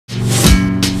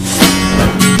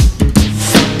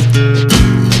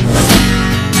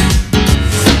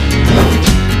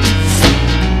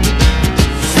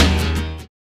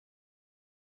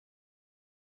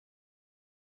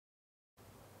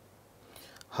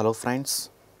Hello friends,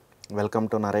 welcome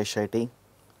to Naresh IT.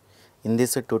 In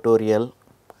this tutorial,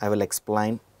 I will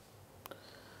explain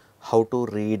how to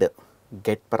read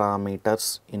get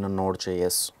parameters in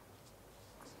Node.js.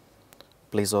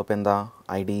 Please open the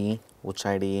IDE, which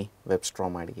IDE?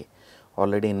 WebStorm IDE.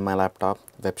 Already in my laptop,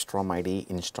 WebStorm IDE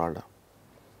installed.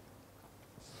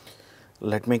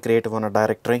 Let me create one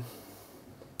directory.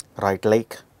 Right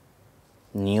click,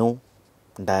 new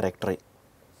directory.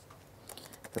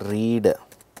 Read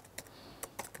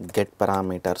get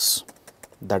parameters.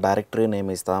 The directory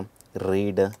name is the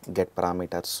read get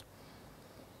parameters.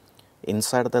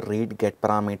 Inside the read get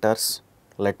parameters,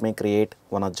 let me create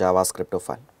one JavaScript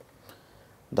file.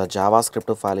 The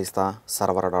JavaScript file is the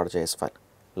server.js file.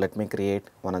 Let me create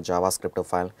one JavaScript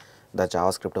file. The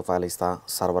JavaScript file is the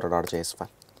server.js file.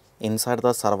 Inside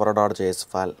the server.js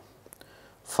file,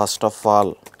 first of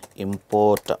all,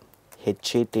 import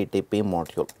HTTP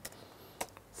module.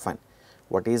 Fine.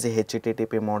 What is a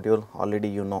HTTP module? Already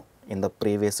you know. In the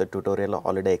previous tutorial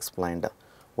already explained.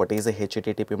 What is a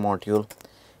HTTP module?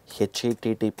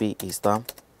 HTTP is the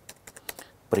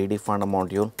predefined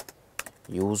module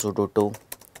used to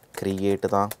create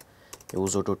the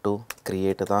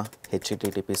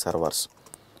HTTP servers.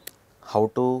 How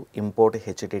to import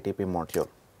HTTP module?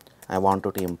 I want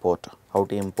to import. How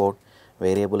to import?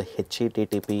 Variable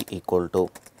HTTP equal to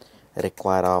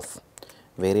require of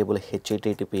variable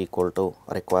HTTP equal to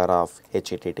require of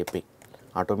HTTP.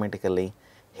 Automatically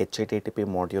HTTP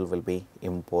module will be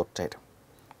imported.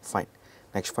 Fine.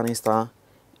 Next one is the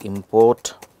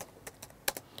import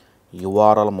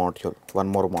URL module. One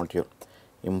more module.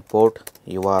 Import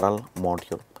URL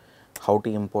module. How to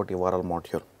import URL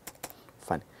module?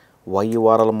 Fine. Why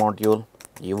URL module?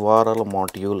 URL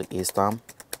module is the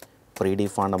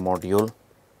predefined module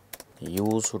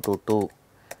used to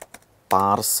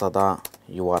parse the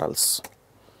URLs.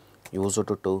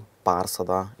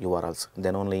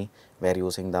 Then only we are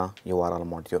using the URL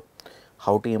module.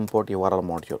 How to import URL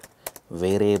module?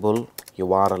 Variable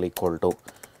URL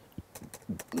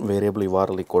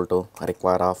equal to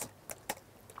require of,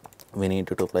 we need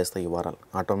to place the URL.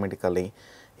 Automatically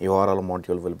URL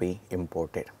module will be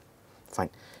imported. Fine.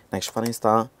 Next one is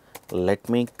the let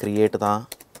me create the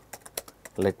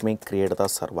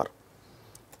server.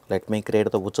 Let me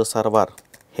create the which server?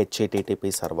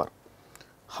 HTTP server.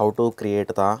 How to create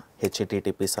the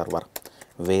HTTP server?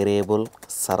 Variable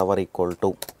server equal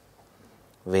to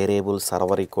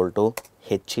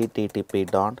HTTP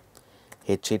dot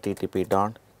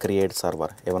create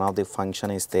server. One of the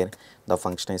function is there. The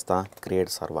function is the create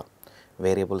server.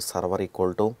 Variable server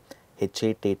equal to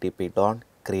HTTP dot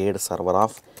create server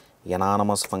of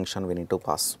anonymous function we need to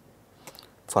pass.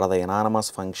 For the anonymous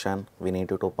function, we need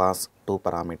to pass two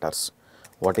parameters.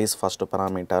 What is first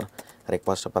parameter?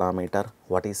 Request parameter.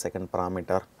 What is second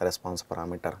parameter? Response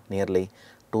parameter. Nearly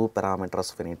two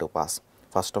parameters we need to pass.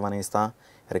 First one is the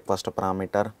request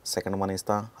parameter. Second one is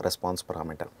the response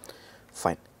parameter.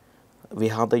 Fine. We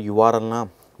have the URL now.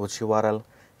 Which URL?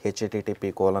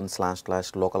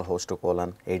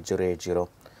 http://localhost:8080.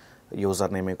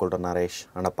 Username equal to Naresh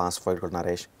and a password equal to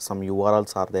Naresh. Some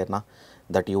URLs are there now.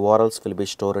 That URLs will be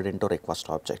stored into request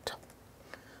object.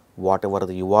 Whatever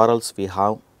the URLs we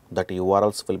have, that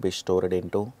URLs will be stored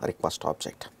into request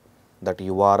object. That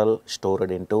URL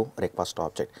stored into request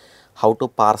object. How to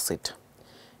parse it?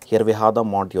 Here we have the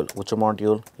module. Which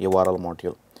module? URL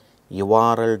module.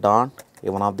 URL dot,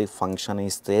 one of the function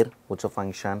is there. Which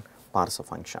function? Parse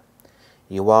function.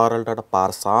 URL dot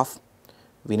parse of,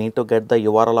 we need to get the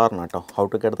URL or not. How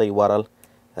to get the URL?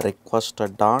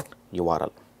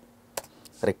 Request.url.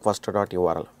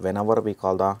 Request.url. Whenever we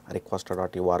call the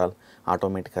request.url,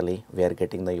 automatically we are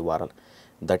getting the URL.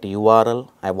 That URL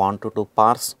I want to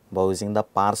parse by using the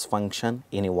parse function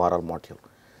in URL module.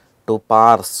 To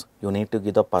parse, you need to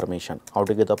give the permission. How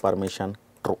to give the permission?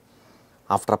 True.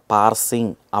 After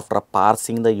parsing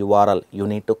the URL, you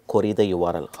need to query the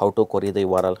URL. How to query the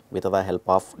URL? With the help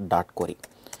of dot query.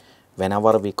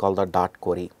 Whenever we call the dot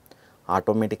query,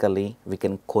 automatically we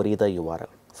can query the URL.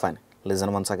 Fine.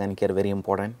 Listen once again here, very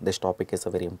important. This topic is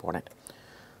very important.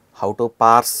 How to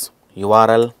parse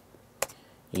URL?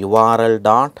 URL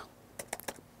dot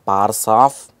parse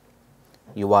of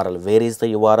URL. Where is the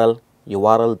URL?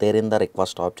 URL there in the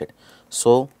request object.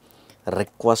 So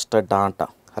request dot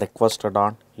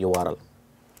URL.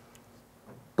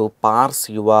 To parse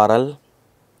URL,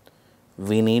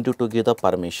 we need to give the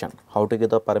permission. How to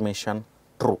give the permission?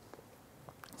 True.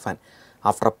 Fine.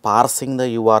 After parsing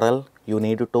the URL, you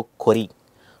need to query.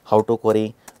 How to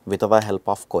query? With the help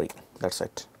of query. That's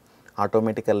it.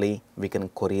 Automatically we can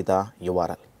query the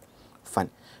URL. Fine.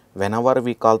 Whenever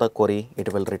we call the query,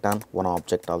 it will return one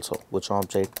object also. Which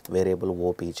object? Variable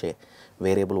obj.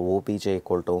 Variable obj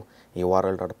equal to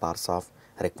url.parse of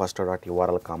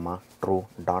request.url comma true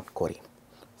dot query.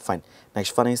 Fine.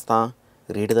 Next one is the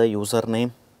read the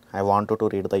username. I want to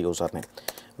read the username.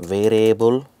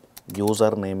 Variable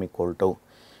username equal to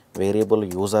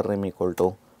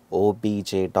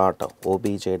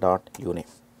obj.uname.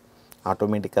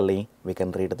 Automatically we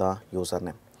can read the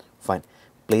username. Fine.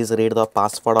 Please read the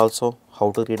password also.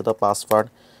 How to read the password?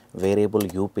 Variable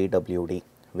upwd.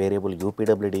 Variable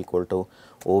upwd equal to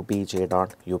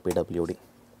obj.upwd.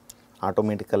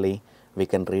 Automatically we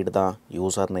can read the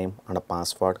username and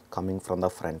password coming from the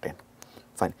front end.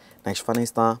 Fine. Next one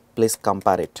is the please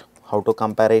compare it. How to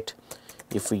compare it?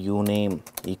 If uname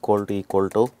equal to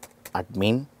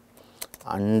admin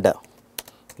and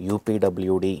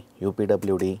upwd equal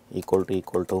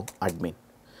to admin,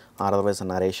 or otherwise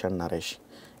Naresh and Naresh.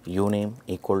 Uname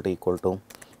equal to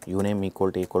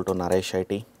Naresh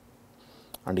IT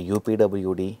and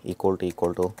upwd equal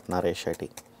to Naresh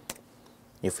IT.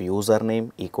 If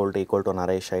username equal to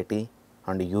Naresh IT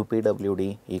and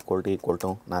upwd equal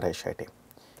to Naresh IT.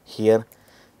 Here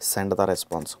send the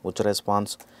response. Which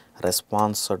response?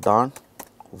 Response dot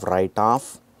write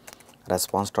off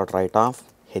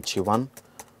h1.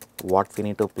 What we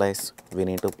need to place? We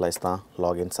need to place the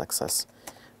login success.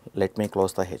 Let me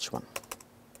close the h1.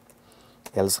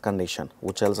 Else condition.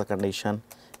 Which else condition?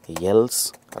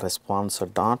 Else response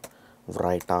dot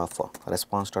write off.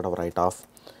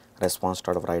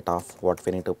 What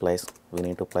we need to place? We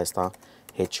need to place the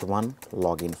h1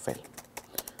 login file.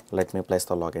 Let me place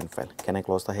the login file. Can I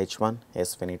close the h1?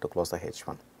 Yes, we need to close the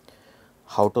h1.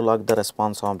 How to log the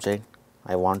response object?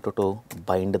 I want to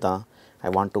bind the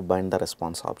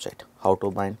response object. How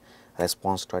to bind?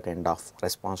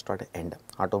 Response.end.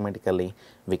 Automatically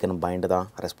we can bind the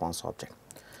response object.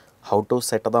 How to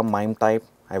set the MIME type?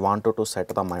 I want to set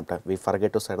the MIME type. We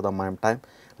forget to set the MIME type.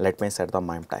 Let me set the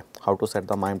MIME type. How to set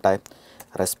the MIME type?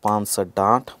 Response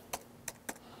dot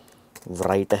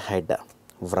write head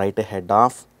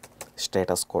of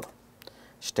status code.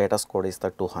 Status code is the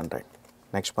 200.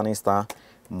 Next one is the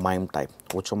MIME type.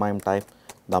 Which MIME type?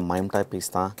 The MIME type is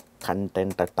the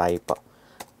content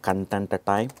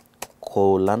type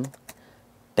colon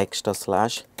text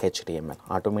slash HTML.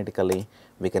 Automatically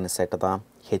we can set the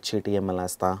HTML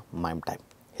as the MIME type.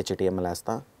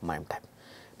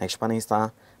 Next one is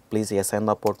the please assign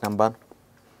the port number.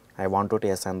 I want to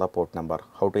assign the port number.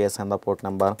 How to assign the port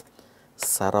number?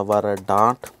 Server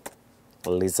dot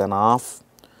listen off.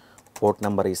 Port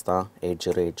number is the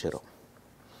 8080.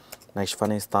 Next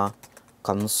one is the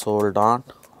console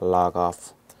dot log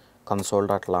off.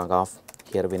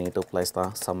 Here we need to place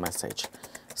the some message.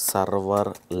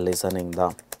 Server listening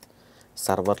the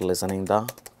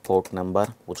port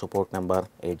number. Which port number?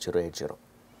 8080.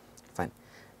 Fine.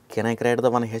 Can I create the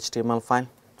one HTML file?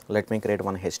 Let me create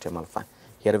one HTML file.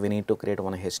 Here we need to create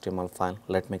one HTML file.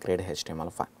 Let me create a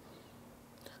HTML file.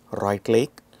 Right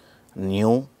click,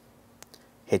 new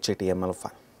HTML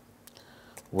file.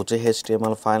 Which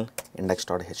HTML file?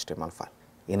 Index.html file.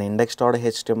 In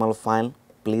index.html file,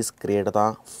 please create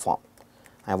the form.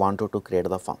 I want to create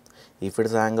the form. If it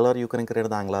is Angular, you can create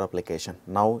the Angular application.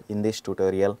 Now in this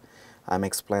tutorial, I am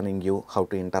explaining you how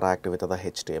to interact with the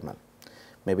HTML.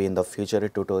 Maybe in the future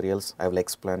tutorials, I will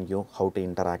explain you how to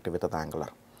interact with the Angular.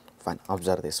 Fine,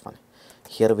 observe this one.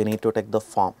 Here we need to take the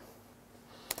form.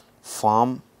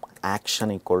 Form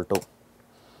action equal to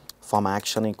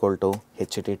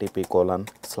http colon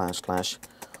 /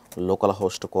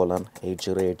 localhost colon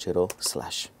 8080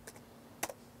 /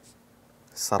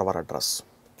 server address.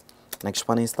 Next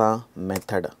one is the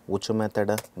method. Which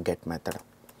method? Get method.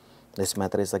 This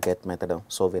method is the get method,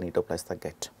 so we need to place the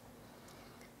get.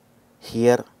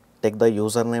 Here take the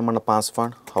username and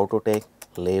password. How to take?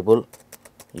 Label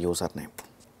username.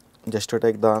 Just to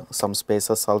take the some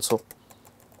spaces also.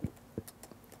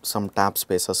 Some tab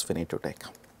spaces we need to take.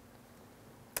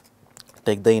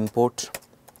 Take the input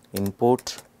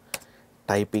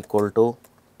type equal to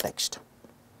text,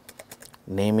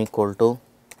 name equal to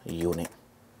uname,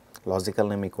 logical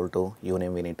name equal to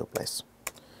uname we need to place.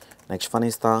 Next one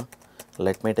is the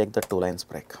let me take the 2 lines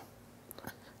break.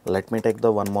 Let me take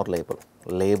the one more label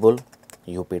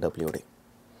upwd.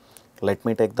 Let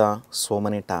me take the so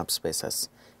many tab spaces.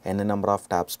 Any number of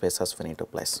tab spaces we need to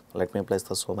place. Let me place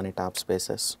the so many tab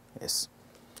spaces. Yes.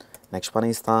 Next one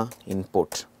is the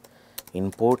input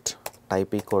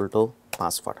type equal to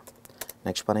password.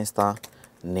 Next one is the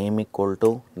name equal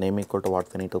to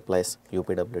what we need to place?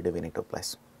 upwd we need to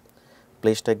place.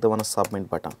 Please take the one submit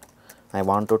button. I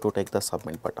want to take the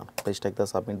submit button. Please take the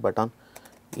submit button.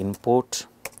 Input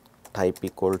type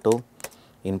equal to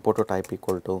input to type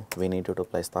equal to, we need to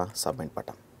place the submit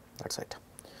button. That's it.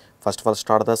 First of all,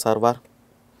 start the server.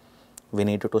 We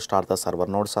need to start the server,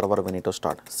 node server. We need to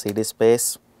start cd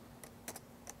space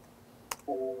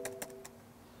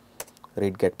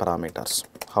read get parameters.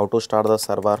 How to start the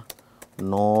server?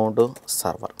 Node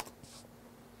server.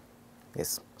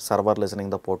 Yes, server listening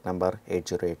the port number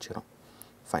 8080.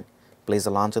 Fine. Please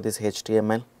launch this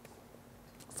HTML.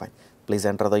 Fine. Please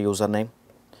enter the username.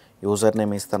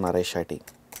 Username is the Naresh IT.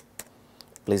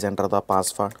 Please enter the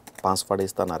password. Password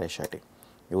is the Naresh IT.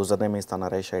 Username is the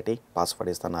Naresh IT. Password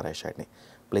is the Naresh IT.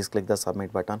 Please click the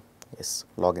submit button. Yes,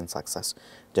 login success.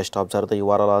 Just observe the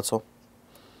URL also.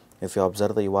 If you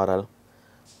observe the URL,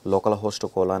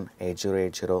 localhost colon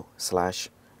 8080 slash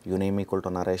uname equal to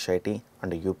Naresh IT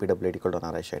and upwd equal to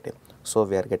Naresh IT. So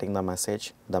we are getting the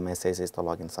message. The message is the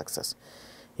login success.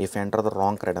 If you enter the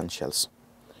wrong credentials,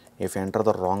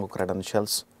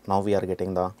 now we are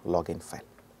getting the login file.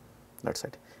 That's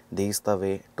it. This is the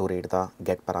way to read the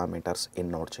get parameters in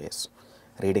Node.js.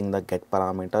 Reading the get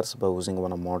parameters by using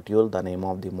one module. The name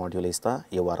of the module is the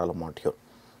URL module.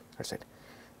 That's it.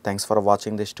 Thanks for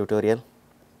watching this tutorial.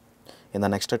 In the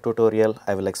next tutorial,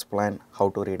 I will explain how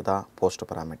to read the post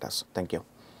parameters. Thank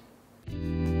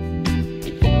you.